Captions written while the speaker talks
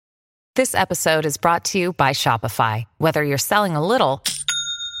This episode is brought to you by Shopify. Whether you're selling a little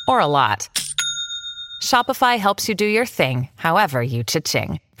or a lot, Shopify helps you do your thing, however you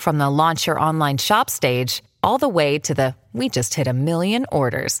cha-ching. From the launch your online shop stage, all the way to the we just hit 1 million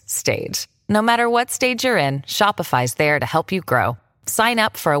orders stage. No matter what stage you're in, Shopify's there to help you grow. Sign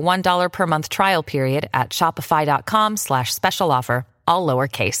up for a $1 per month trial period at shopify.com/special offer, all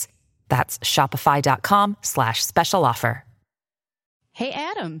lowercase. That's shopify.com/special offer. Hey,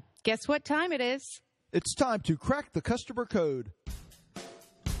 Adam, guess what time it is? It's time to crack the customer code.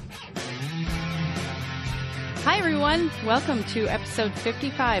 Hi, everyone. Welcome to episode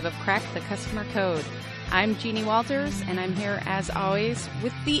 55 of Crack the Customer Code. I'm Jeannie Walters, and I'm here, as always,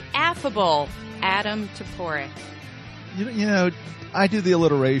 with the affable Adam Toporek. You know, I do the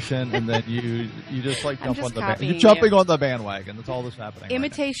alliteration, and then you just like jump on the bandwagon. You're you. jumping on the bandwagon. That's all that's happening.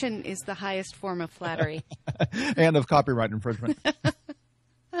 Imitation right is the highest form of flattery. And of copyright infringement.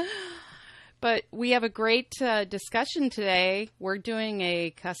 But we have a great discussion today. We're doing a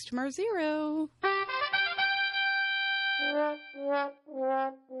Customer Zero.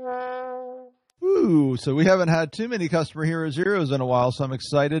 Ooh, so we haven't had too many Customer Hero Zeros in a while, so I'm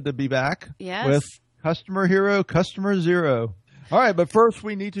excited to be back with Customer Hero, Customer Zero. All right, but first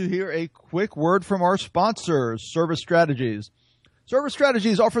we need to hear a quick word from our sponsors, Service Strategies. Service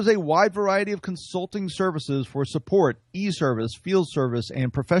Strategies offers a wide variety of consulting services for support, e-service, field service,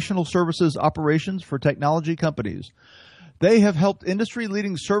 and professional services operations for technology companies. They have helped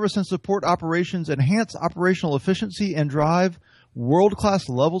industry-leading service and support operations enhance operational efficiency and drive world-class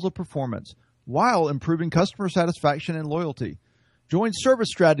levels of performance while improving customer satisfaction and loyalty. Join Service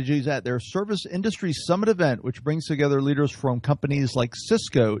Strategies at their Service Industry Summit event, which brings together leaders from companies like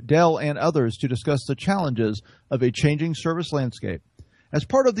Cisco, Dell, and others to discuss the challenges of a changing service landscape. As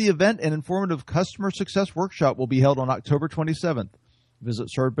part of the event, an informative customer success workshop will be held on October 27th. Visit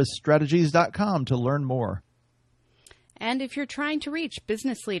servicestrategies.com to learn more. And if you're trying to reach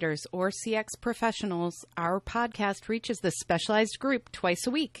business leaders or CX professionals, our podcast reaches this specialized group twice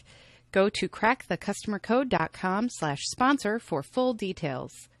a week. Go to crackthecustomercode.com/sponsor for full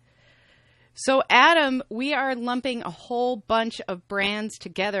details. So, Adam, we are lumping a whole bunch of brands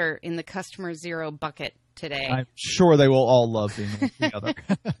together in the Customer Zero bucket today. I'm sure they will all love being together.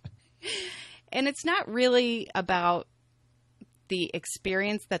 And it's not really about the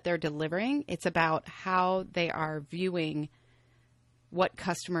experience that they're delivering. It's about how they are viewing what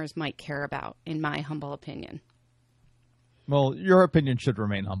customers might care about, in my humble opinion. Well, your opinion should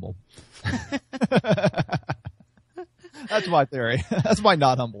remain humble. That's my theory. That's my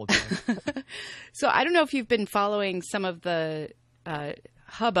not humble opinion. So I don't know if you've been following some of the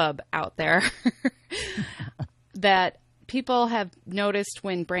hubbub out there that people have noticed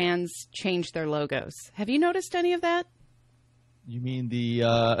when brands change their logos. Have you noticed any of that? You mean the,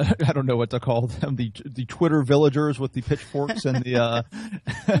 I don't know what to call them, the Twitter villagers with the pitchforks and the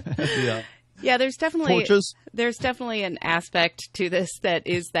yeah, there's definitely torches? There's definitely an aspect to this that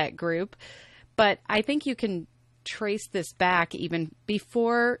is that group. But I think you can trace this back even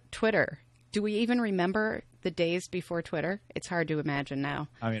before Twitter. Do we even remember the days before Twitter? It's hard to imagine now.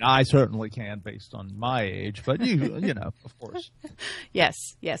 I mean, I certainly can based on my age, but you know, of course. Yes,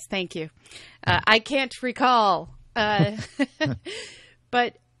 thank you. I can't recall. But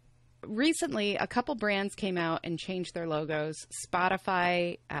recently, a couple brands came out and changed their logos.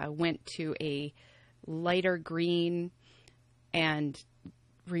 Spotify went to a lighter green and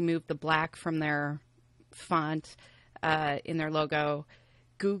removed the black from their font in their logo.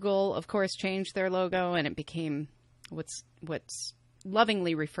 Google, of course, changed their logo, and it became what's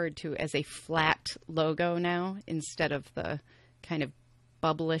lovingly referred to as a flat logo now, instead of the kind of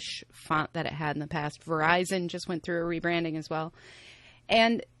bubblish font that it had in the past. Verizon just went through a rebranding as well.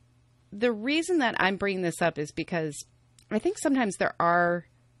 And the reason that I'm bringing this up is because I think sometimes there are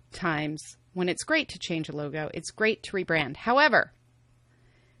times when it's great to change a logo. It's great to rebrand. However,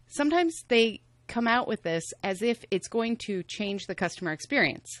 sometimes they come out with this as if it's going to change the customer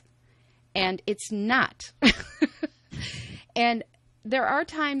experience. And it's not. And there are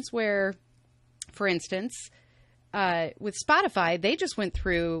times where, for instance, with Spotify, they just went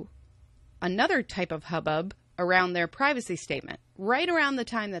through another type of hubbub around their privacy statement, right around the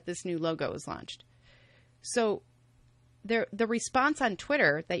time that this new logo was launched. So the response on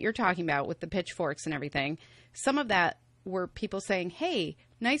Twitter that you're talking about with the pitchforks and everything, some of that were people saying, hey,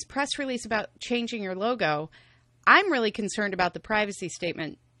 nice press release about changing your logo. I'm really concerned about the privacy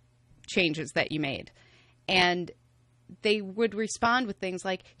statement changes that you made. And they would respond with things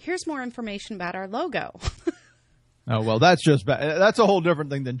like, here's more information about our logo. Oh, well, that's just bad. That's a whole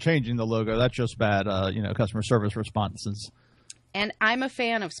different thing than changing the logo. That's just bad, customer service responses. And I'm a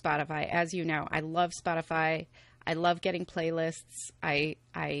fan of Spotify, as you know. I love Spotify. I love getting playlists.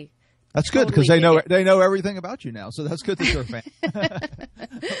 That's good because they know everything about you now. So that's good that you're a fan.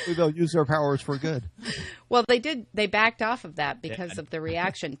 Hopefully they'll use their powers for good. Well, they backed off of that because of the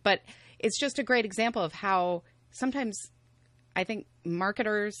reaction. But it's just a great example of how sometimes I think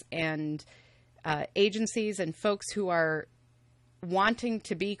marketers and agencies and folks who are wanting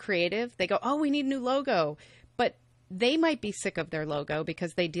to be creative, they go, oh, we need a new logo. But they might be sick of their logo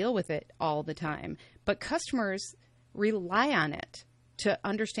because they deal with it all the time. But customers rely on it to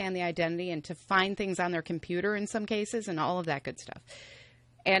understand the identity and to find things on their computer in some cases and all of that good stuff.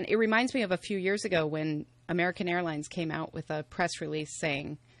 And it reminds me of a few years ago when American Airlines came out with a press release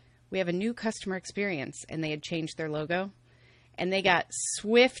saying, we have a new customer experience, and they had changed their logo. And they got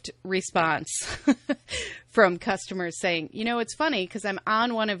swift response from customers saying, you know, it's funny because I'm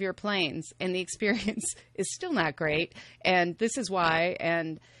on one of your planes and the experience is still not great. And this is why.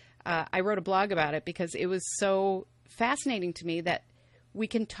 And I wrote a blog about it because it was so fascinating to me that we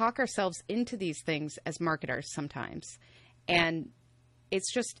can talk ourselves into these things as marketers sometimes. And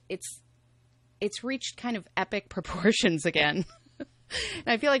it's reached kind of epic proportions again. And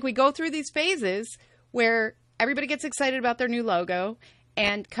I feel like we go through these phases where everybody gets excited about their new logo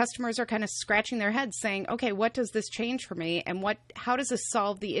and customers are kind of scratching their heads saying, okay, what does this change for me? And how does this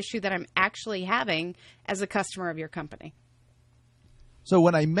solve the issue that I'm actually having as a customer of your company? So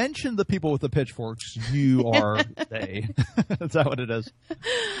when I mentioned the people with the pitchforks, you are they. Is that what it is?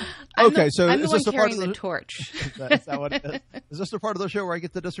 Okay, so I'm is the this one a part carrying of the torch. Is that what it is? Is this the part of the show where I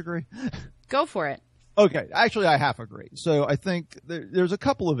get to disagree? Go for it. Okay, actually I half agree. So I think there's a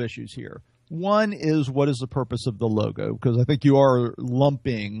couple of issues here. One is, what is the purpose of the logo? Because I think you are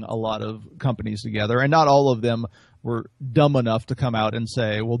lumping a lot of companies together, and not all of them were dumb enough to come out and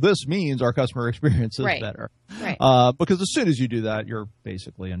say, well, this means our customer experience is better. Right. Because as soon as you do that, you're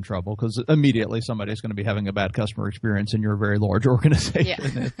basically in trouble because immediately somebody's going to be having a bad customer experience in your very large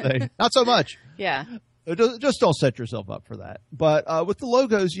organization. Yeah. Not so much. Yeah. Just don't set yourself up for that. But with the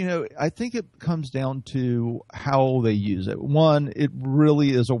logos, you know, I think it comes down to how they use it. One, it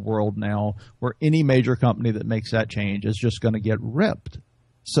really is a world now where any major company that makes that change is just going to get ripped.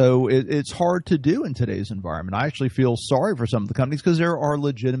 So it's hard to do in today's environment. I actually feel sorry for some of the companies because there are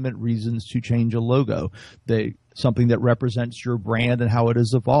legitimate reasons to change a logo. Something that represents your brand and how it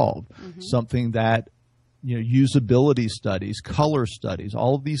has evolved. Mm-hmm. Something that, you know, usability studies, color studies,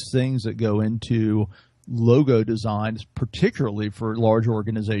 all of these things that go into logo designs, particularly for large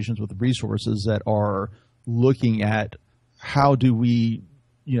organizations with resources that are looking at how do we,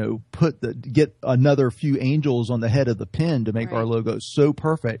 you know, get another few angels on the head of the pin to make our logo so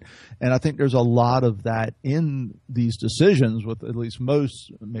perfect. And I think there's a lot of that in these decisions with at least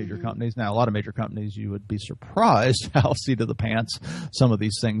most major companies. Now, a lot of major companies, you would be surprised how seat of the pants some of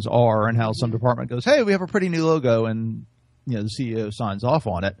these things are and how some department goes, hey, we have a pretty new logo, and, you know, the CEO signs off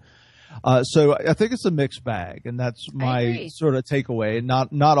on it. So I think it's a mixed bag, and that's my sort of takeaway.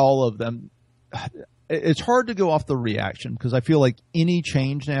 Not all of them. It's hard to go off the reaction because I feel like any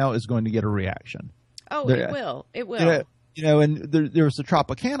change now is going to get a reaction. Oh, it will. It will. You know, and there was the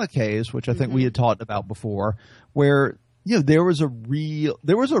Tropicana case, which I think we had talked about before, where, you know, there was a real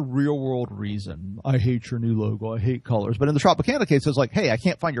world reason. I hate your new logo. I hate colors. But in the Tropicana case, it was like, hey, I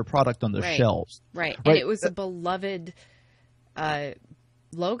can't find your product on the shelves. Right. And it was a beloved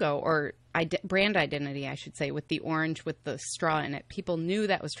logo or brand identity, I should say, with the orange with the straw in it. People knew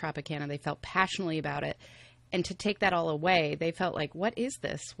that was Tropicana. They felt passionately about it. And to take that all away, they felt like, what is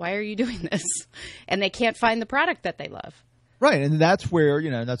this? Why are you doing this? And they can't find the product that they love. Right. And that's where,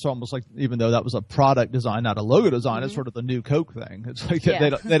 you know, that's almost like, even though that was a product design, not a logo design, it's sort of the new Coke thing. It's like, they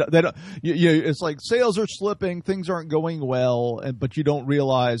don't, it's like sales are slipping, things aren't going well, but you don't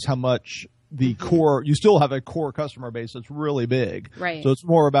realize how much the core, you still have a core customer base that's really big. Right. So it's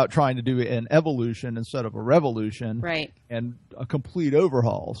more about trying to do an evolution instead of a revolution. Right. And a complete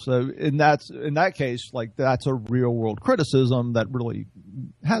overhaul. So in that case, like, that's a real world criticism that really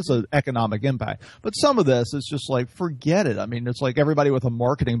has an economic impact. But some of this is just like, forget it. I mean, it's like everybody with a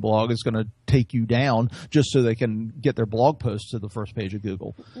marketing blog is going to take you down just so they can get their blog posts to the first page of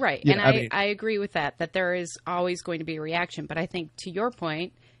Google. Right. And I agree with that there is always going to be a reaction. But I think, to your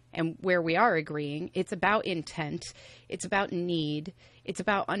point, and where we are agreeing, it's about intent, it's about need, it's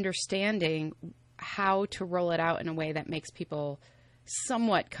about understanding how to roll it out in a way that makes people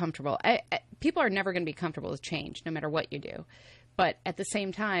somewhat comfortable. People are never going to be comfortable with change, no matter what you do. But at the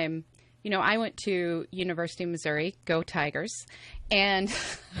same time, you know, I went to University of Missouri, go Tigers, and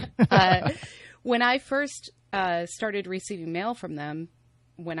when I first started receiving mail from them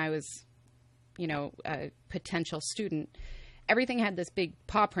when I was, you know, a potential student, everything had this big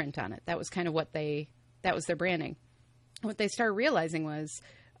paw print on it. That was kind of that was their branding. What they started realizing was,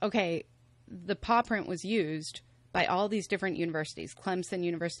 okay, the paw print was used by all these different universities. Clemson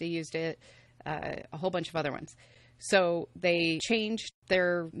University used it, a whole bunch of other ones. So they changed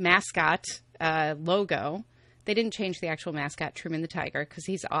their mascot logo. They didn't change the actual mascot, Truman the Tiger, because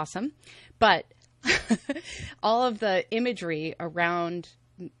he's awesome. But all of the imagery around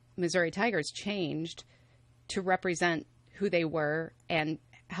Missouri Tigers changed to represent who they were and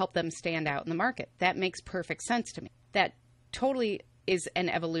help them stand out in the market. That makes perfect sense to me. That totally is an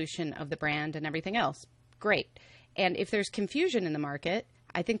evolution of the brand and everything else. Great. And if there's confusion in the market,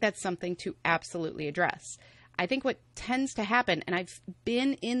 I think that's something to absolutely address. I think what tends to happen, and I've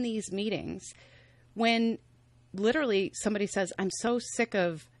been in these meetings when literally somebody says, I'm so sick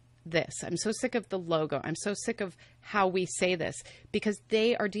of this. I'm so sick of the logo. I'm so sick of how we say this, because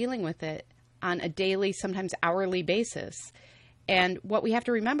they are dealing with it on a daily, sometimes hourly basis. And what we have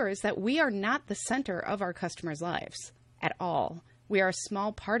to remember is that we are not the center of our customers' lives at all. We are a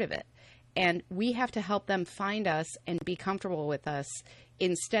small part of it. And we have to help them find us and be comfortable with us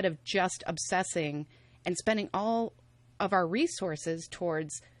instead of just obsessing and spending all of our resources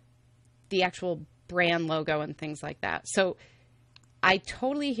towards the actual brand logo and things like that. So I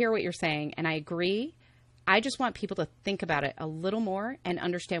totally hear what you're saying, and I agree. I just want people to think about it a little more and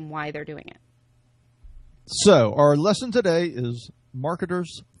understand why they're doing it. So our lesson today is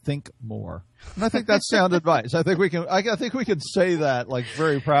marketers think more. And I think that's sound advice. I think we can say that like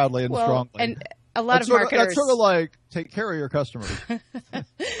very proudly and strongly. And a lot of marketers. That's sort of like take care of your customers.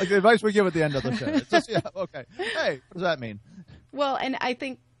 Like the advice we give at the end of the show. It's just, yeah, okay. Hey, what does that mean? Well, and I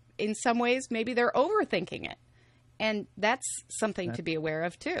think in some ways maybe they're overthinking it. And that's something to be aware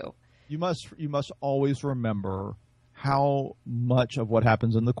of too. You must always remember how much of what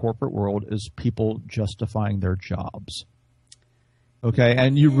happens in the corporate world is people justifying their jobs. Okay.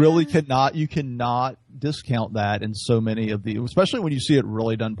 And you really cannot discount that in so many of the, especially when you see it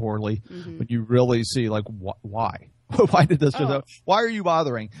really done poorly, when you really see like, why? Why did this? Why are you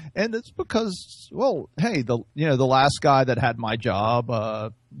bothering? And it's because, well, hey, the last guy that had my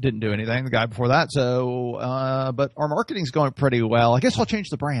job didn't do anything. The guy before that, but our marketing's going pretty well. I guess I'll change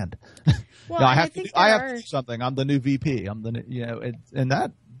the brand. Well, I have to do something. I'm the new VP. And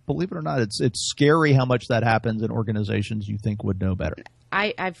that, believe it or not, it's scary how much that happens in organizations you think would know better.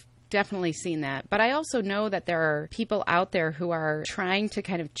 I've definitely seen that. But I also know that there are people out there who are trying to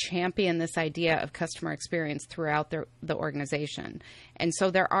kind of champion this idea of customer experience throughout the organization. And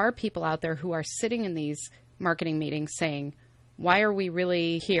so there are people out there who are sitting in these marketing meetings saying, why are we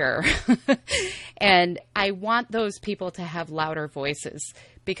really here? And I want those people to have louder voices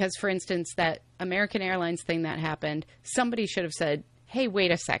because, for instance, that American Airlines thing that happened, somebody should have said, hey,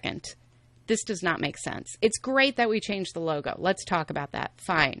 wait a second. This does not make sense. It's great that we changed the logo. Let's talk about that.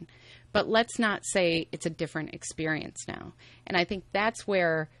 Fine. But let's not say it's a different experience now. And I think that's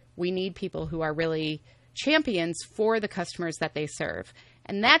where we need people who are really champions for the customers that they serve.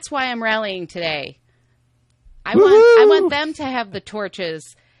 And that's why I'm rallying today. I want them to have the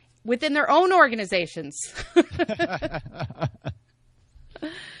torches within their own organizations.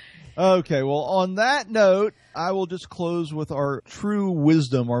 Okay, well, on that note, I will just close with our true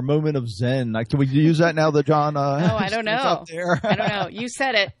wisdom, our moment of Zen. Can we use that now that John I don't know. Up there? I don't know. You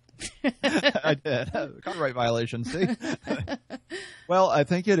said it. I did. Copyright violation, see? Well, I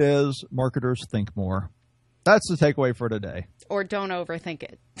think it is marketers think more. That's the takeaway for today. Or don't overthink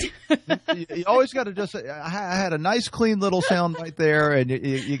it. You always got to just say, I had a nice, clean little sound right there, and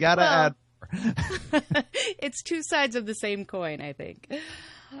you got to add more. It's two sides of the same coin, I think.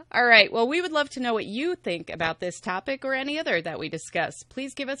 All right. Well, we would love to know what you think about this topic or any other that we discuss.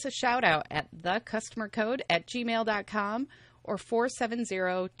 Please give us a shout out at thecustomercode@gmail.com or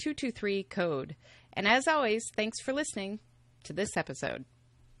 470-223-CODE. And as always, thanks for listening to this episode.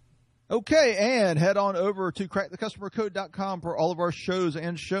 Okay, and head on over to crackthecustomercode.com for all of our shows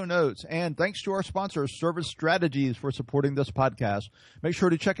and show notes. And thanks to our sponsor, Service Strategies, for supporting this podcast. Make sure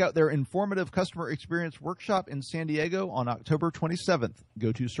to check out their informative customer experience workshop in San Diego on October 27th.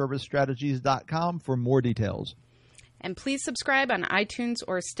 Go to servicestrategies.com for more details. And please subscribe on iTunes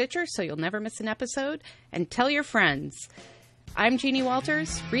or Stitcher so you'll never miss an episode. And tell your friends. I'm Jeannie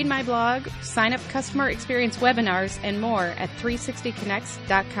Walters. Read my blog, sign up customer experience webinars, and more at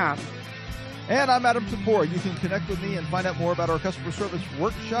 360connects.com. And I'm Adam Toporek. You can connect with me and find out more about our customer service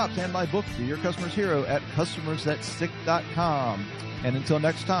workshops and my book, Be Your Customer's Hero, at customersthatstick.com. And until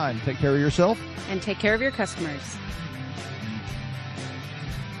next time, take care of yourself. And take care of your customers.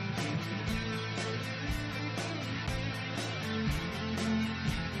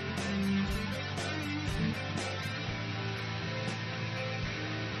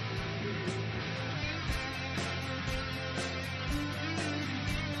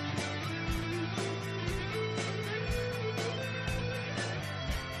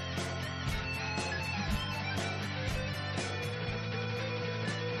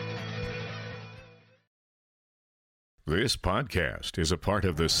 This podcast is a part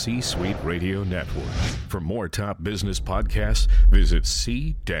of the C-Suite Radio Network. For more top business podcasts, visit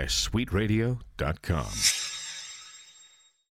c-suiteradio.com.